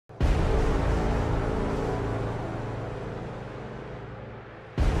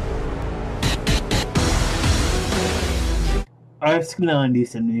What's going on,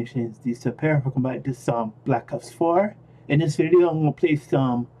 Dsab Nations? Dsab here. Welcome back to some Black Ops 4. In this video, I'm going to play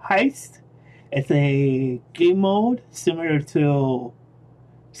some Heist. It's a game mode similar to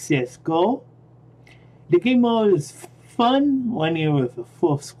CSGO. The game mode is fun when you're with a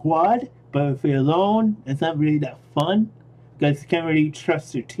full squad, but if you're alone, it's not really that fun because you can't really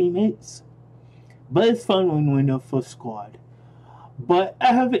trust your teammates. But it's fun when you're a full squad. But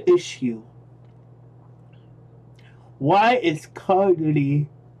I have an issue. Why is Call of Duty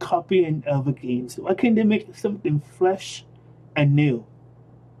copying other games? Why can't they make something fresh and new?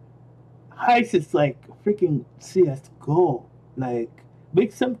 Heist is like freaking CSGO. Like,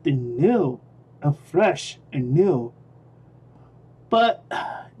 make something new and fresh and new. But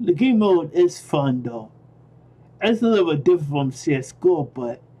the game mode is fun though. It's a little bit different from CSGO,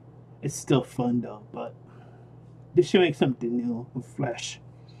 but it's still fun though. But they should make something new and fresh.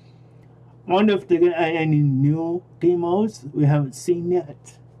 I wonder if they're gonna add any new game modes we haven't seen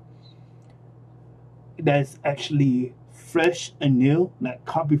yet. That's actually fresh and new, not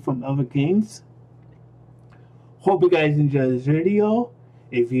copied from other games. Hope you guys enjoy this video.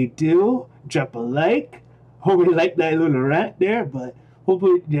 If you do, drop a like. Hope you like that little rant there, but hope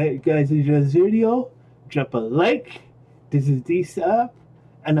you guys enjoy this video. Drop a like. This is Dsab,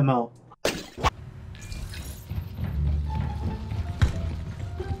 and I'm out.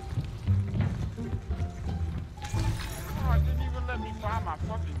 My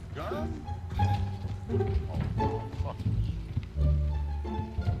fucking gun? Oh, fuck.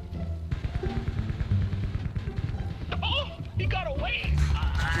 Oh, he got away!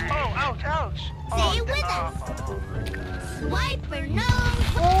 Oh, ouch, ouch! Stay with us! Swiper, no!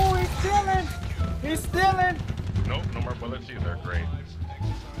 Oh, he's stealing! He's stealing! Nope, no more bullets either. Great.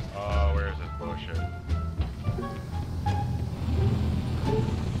 Oh, where is this bullshit?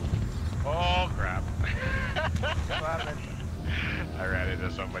 Oh, crap. What happened? I ran into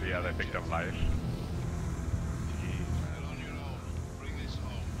somebody else. I picked up life.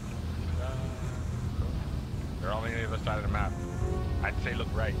 They're only on the other side of the map. I'd say look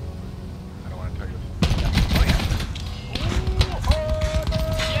right. I don't want to tell you. Oh yeah.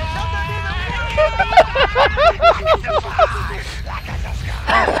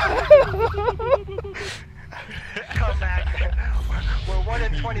 Come back. We're 1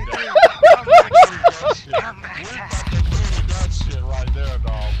 in 23. Come back. Come back. That shit right there,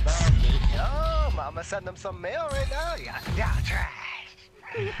 dog. Yo, I'm gonna send them some mail right now. Yeah, trash.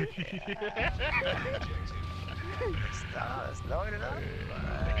 It's loaded it up.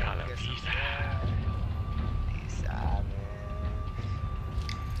 They call him Dsab. Dsab,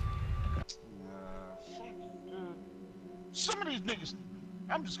 man. Some of these niggas,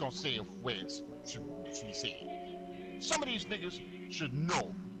 I'm just gonna say it where it should be said. Some of these niggas should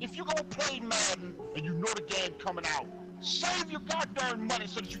know. If you're gonna play Madden and you know the game coming out, save your goddamn money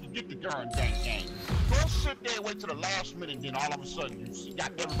so that you can get the darn dang game. Don't sit there and wait till the last minute and then all of a sudden you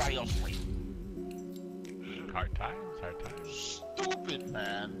got everybody else waiting. Hard times, hard times. Stupid,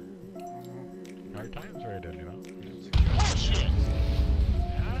 man. Hard times right then, you know. Bullshit.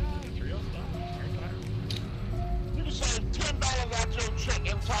 Yeah, it's real stuff. Hard times. You can save $10 out your check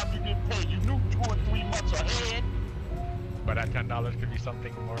every time you get paid. You knew 2 or 3 months ahead. But that $10 could be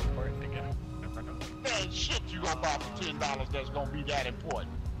something more important to get. Never know. There ain't shit you gonna buy for $10 that's gonna be that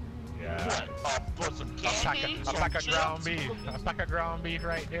important. Yeah. What? For some candy? A pack of ground beef. A pack of ground beef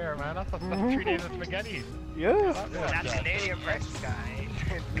right there, man. That's 3 days of spaghetti. Yeah. That's Canadian prices, guy.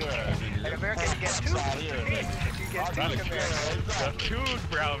 Like American, you get 2. You get 2 American. That's 2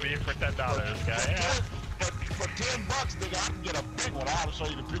 ground beef for $10, guy. Yeah. For $10, nigga, I can get a big one. I'll show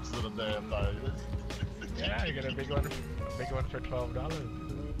you the pictures of the damn thing. Yeah, you get a big one for $12.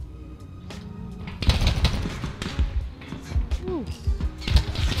 Ooh.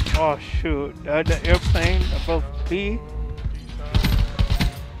 Oh shoot, the airplane above B.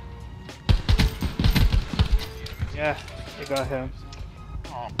 Yeah, they got him.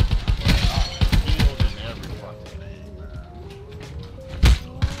 Oh,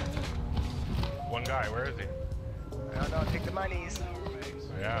 One guy, where is he? I don't know, take the monies.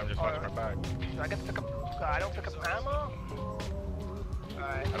 Yeah, I'm just watching my bag. Do I get to pick up, I don't pick up ammo?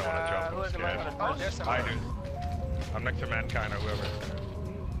 Alright, I don't want to jump, who I'm is it? scared. Oh, there's some. I do. I'm next to Mankind or whoever.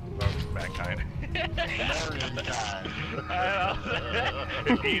 Oh, Mankind. I know.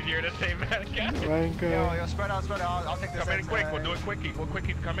 It's easier to say Mankind. Yo, spread out, I'll take this. Come in quick, we'll do it quickie. We'll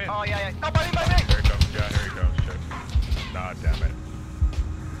quickie to come in. Oh, yeah. Oh, buddy. Here he comes, yeah, here he comes. Shit. Nah, damn it.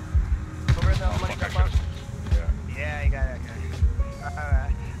 Over the money Fuck, cup. Yeah, you got it, okay.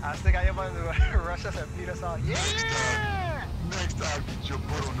 Alright. I was thinking I wanted to rush us and beat us all. Yeah! Next time, get your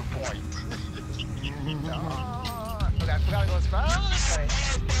butt on the point. Okay, I forgot to go spell. Wait.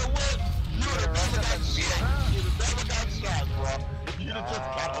 You would have never got shot. You would have never got shot, bro. If you'd have just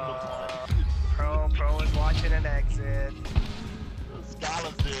got on the point. Pro is watching an exit.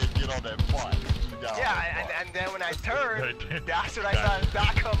 Scholars did get on that point. Yeah, and then when I turned, that's when I saw the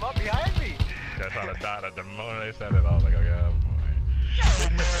dot come up behind me. That's on the dot at the moment they said it. I was like, okay, oh boy. Yo,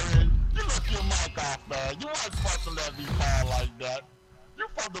 man, you left your mic off, man. You wasn't supposed to let me fall like that. You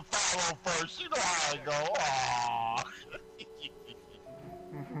from the follow first. You know how it go. Aww.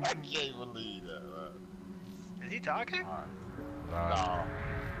 I can't believe that, man. Is he talking? No.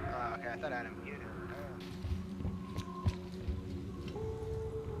 Oh, okay, I thought I had him muted.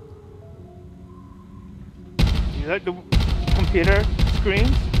 You like the computer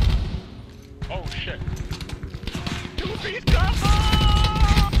screens? Oh shit. Two-piece combo!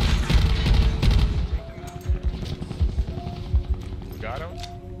 Got him?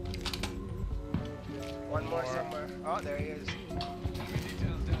 One more somewhere. Oh, there he is.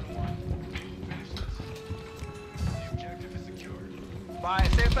 Bye,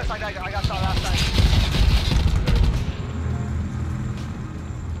 same place I got shot last time.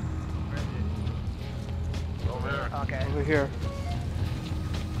 Over here. Okay. Over here.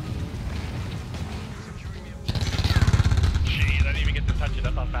 Jeez, I didn't even get to touch it.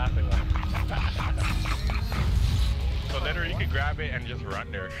 That's how fast it was. So literally you could grab it and just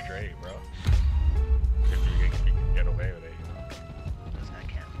run there straight, bro. If you can get away with it, you know. I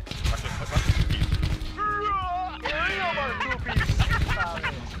can't. Watch this two-piece.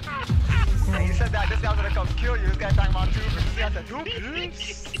 Hey, you said that this guy's gonna come kill you. This guy talking about two-piece. I said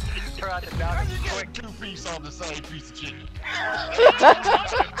two-piece. Turn it down. How you get two piece on the same piece of chicken?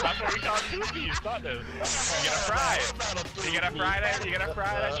 That's what we call two-piece, not this. You gotta fry it. You gotta fry that. You gotta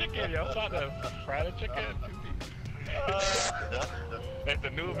fry that chicken, yo. Not this. Fry the chicken, two-piece. It's the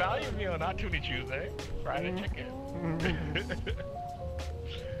new value meal, not Toonie Tuesday. Fry the chicken.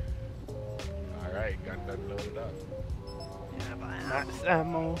 Alright, gun done loaded up. Max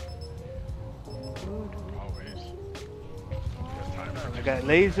ammo. Always. Just time. I got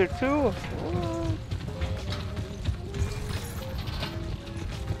laser too.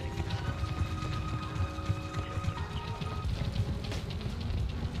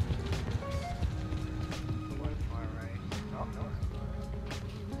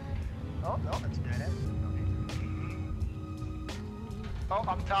 Oh, no, it's dead end. Oh,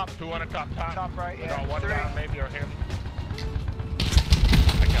 I'm top. Two on the top. Top right, We yeah. got one Three. down, maybe, or him.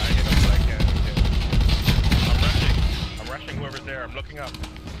 I can't hit him, but I can't. I'm rushing whoever's there. I'm looking up.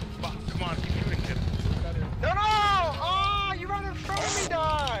 Fuck, come on, keep shooting. Get out of here. No! Oh, you run in front of me,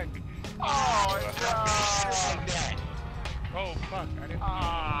 dog! Oh, it's Oh, fuck. I didn't.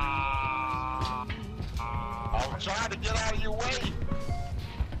 I'm trying to get out of your way.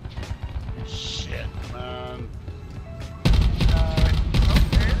 Shit, man.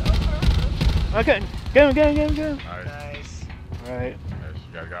 Okay, get him. Alright. Nice. Alright.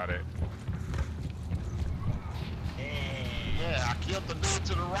 Nice, got it. Yeah, I killed the dude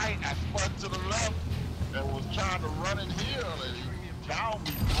to the right, I spun to the left, and was trying to run and heal, and he found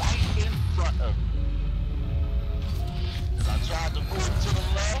me right in front of me. And I tried to move to the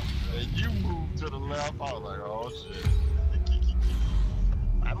left, and you moved to the left. I was like, oh shit.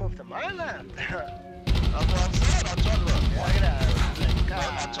 I moved to my left. That's what I'm saying. I tried to run. Yeah, look at that.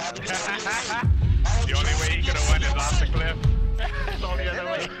 I tried to get The only way he could have won is off the cliff. That's the only other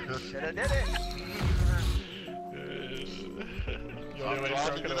way. Shoulda did it. The I'm only way trying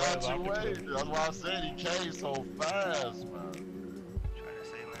he to could get have out won is your off the way. cliff. That's why I said he came so fast, man. Trying to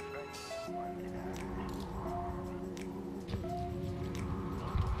save my friend.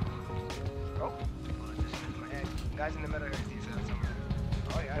 Oh, just hit my head. Guys in the middle here, he's somewhere.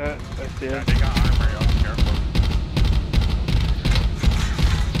 Oh yeah. That's Yeah, it. they got armor, yo. Careful.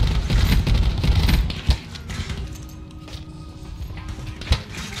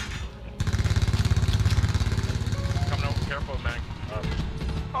 Coming over, careful, man.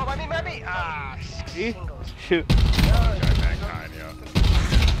 Oh, by me! Ah, See? shingles. Shoot. Guy mankind, yo.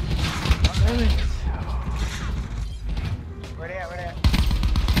 Where they at?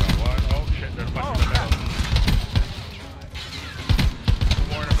 One. Oh shit, there's a bunch in the middle. One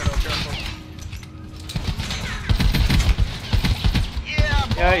more in the middle, careful. Yeah,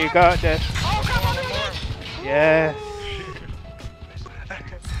 boy. Yeah, you got this. Oh, come on, Yes.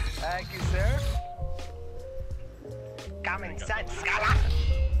 Thank you, sir. Common sense, scholar.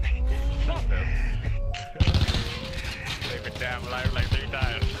 Stop this. Save it damn life like 3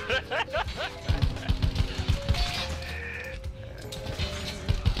 times.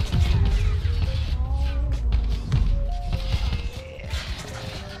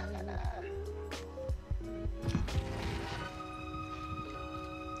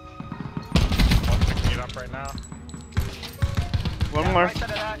 Yeah, more. Right side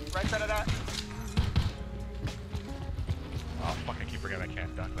of that. Right side of that. Oh fuck! I keep forgetting I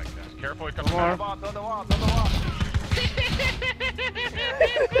can't duck like that. Careful, he comes One more. back. Build the wall. Build the wall.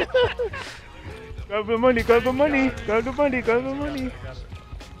 Grab the money, grab the money, grab the money, grab the money. There's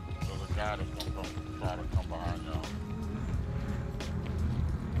a guy that's gonna try to come behind y'all.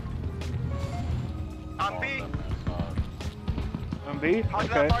 On B. On B? Hard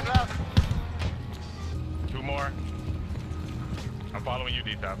Okay. left. Hard left. 2 more. I'm following you,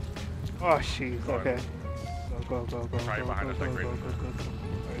 Dsab. Oh, jeez, Go on. okay. Go, go, go, go, Try go, behind go, us go, like go, crazy. go, go, go.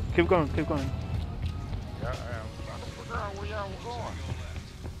 Alright, keep going, keep going. Yeah, I am. Figure out where y'all going.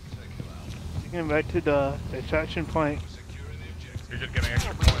 Getting back to the extraction point. You're just getting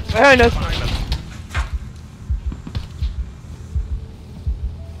extra points. Behind us! Behind us.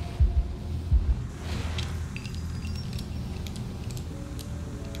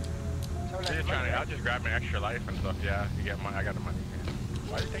 So you're trying to, I'll just grab an extra life and stuff. Yeah, you get money. I got the money.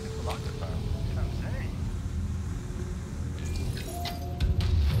 Why are you taking so long this time?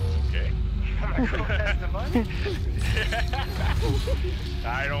 Okay.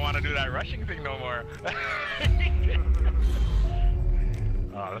 I don't want to do that rushing thing no more.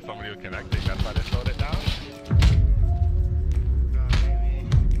 Oh, that's somebody who's connecting. That's why they slowed it down.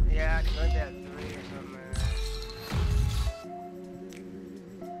 Yeah, I could that 3 or something.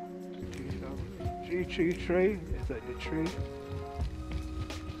 Tree. Is that the tree?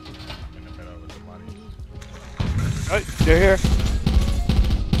 I'm in the middle with the money. Oh, they're here.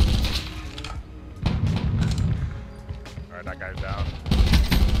 Alright, that guy's down.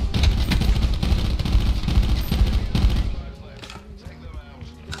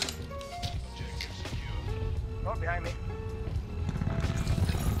 Oh, behind me.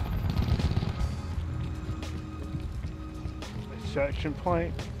 Extraction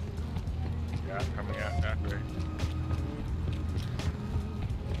point. Yeah, coming out after.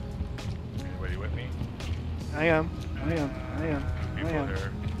 Anybody with me? I am. People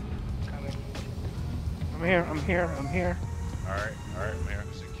there. I'm here. Alright, I'm here.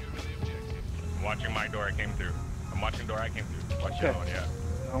 I'm watching my door I came through. I'm watching door I came through. Watch Okay. your own, yeah.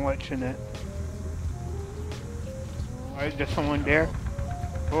 I'm watching it. Alright, there's someone there.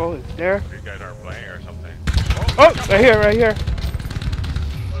 Oh, it's there. These guys aren't playing or something. Oh, right here.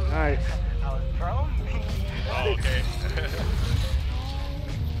 Nice. I was prone. Oh, okay.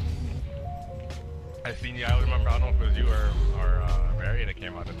 I seen you. I remember. I don't know if it was you or Mary that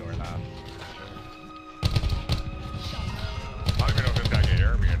came out the door last. I don't even know if this guy can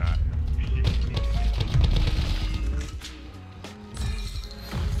hear me or not.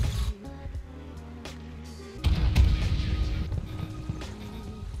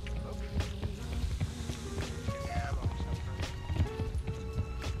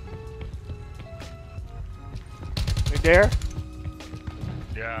 Right there.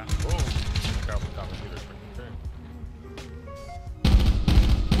 Yeah. Oh. Careful, Thomas. Either freaking thing.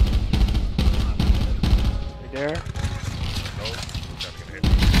 Right there. Nope. That's gonna hit me.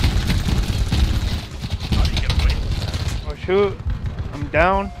 How do you get away with that? Oh shoot. I'm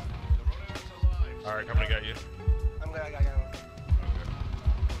down. Alright, coming to get you. I'm good. I got one.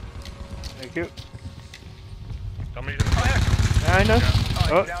 Thank you. Somebody just. Oh, here. Behind us.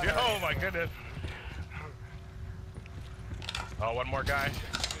 Oh, Oh, he's down. Oh my goodness. Oh, one more guy.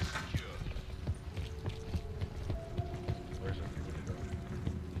 Where's it?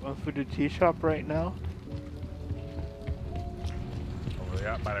 going for the tea shop right now. Over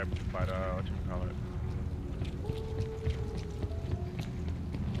there, by the, what you call it?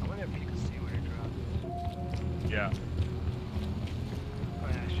 I wonder if you can see where he dropped. Yeah. Oh,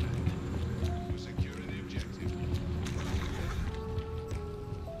 yeah, sure.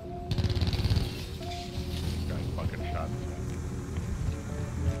 Got fucking shot.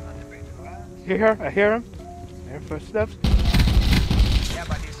 Not to break the glass. Here, I hear him. I hear footsteps. Yeah,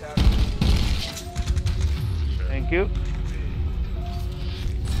 by Dsab. Thank you.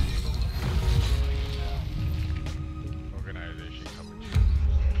 Organization coming.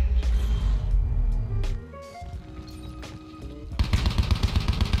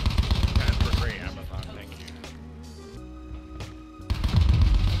 And for free, Amazon, thank you.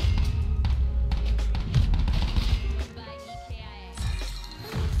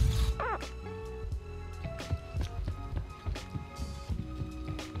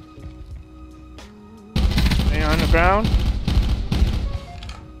 Stay on the ground.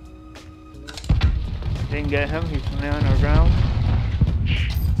 Didn't get him. He's laying on the ground.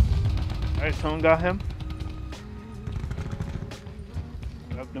 Alright, someone got him.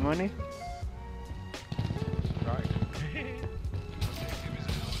 Grab the money. Right.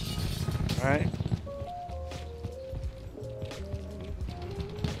 Alright.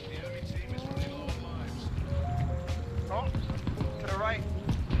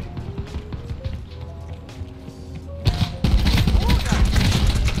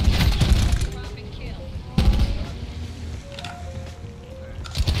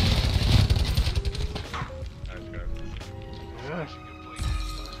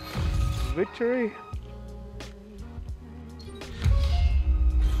 victory.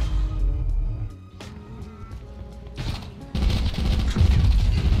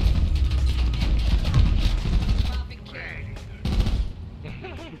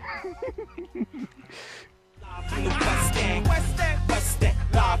 From the West End,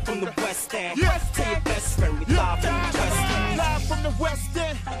 live from the West End. Tell your best friend we live from the West End. Live from the West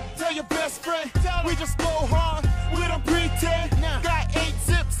End. Tell your best friend we just go hard.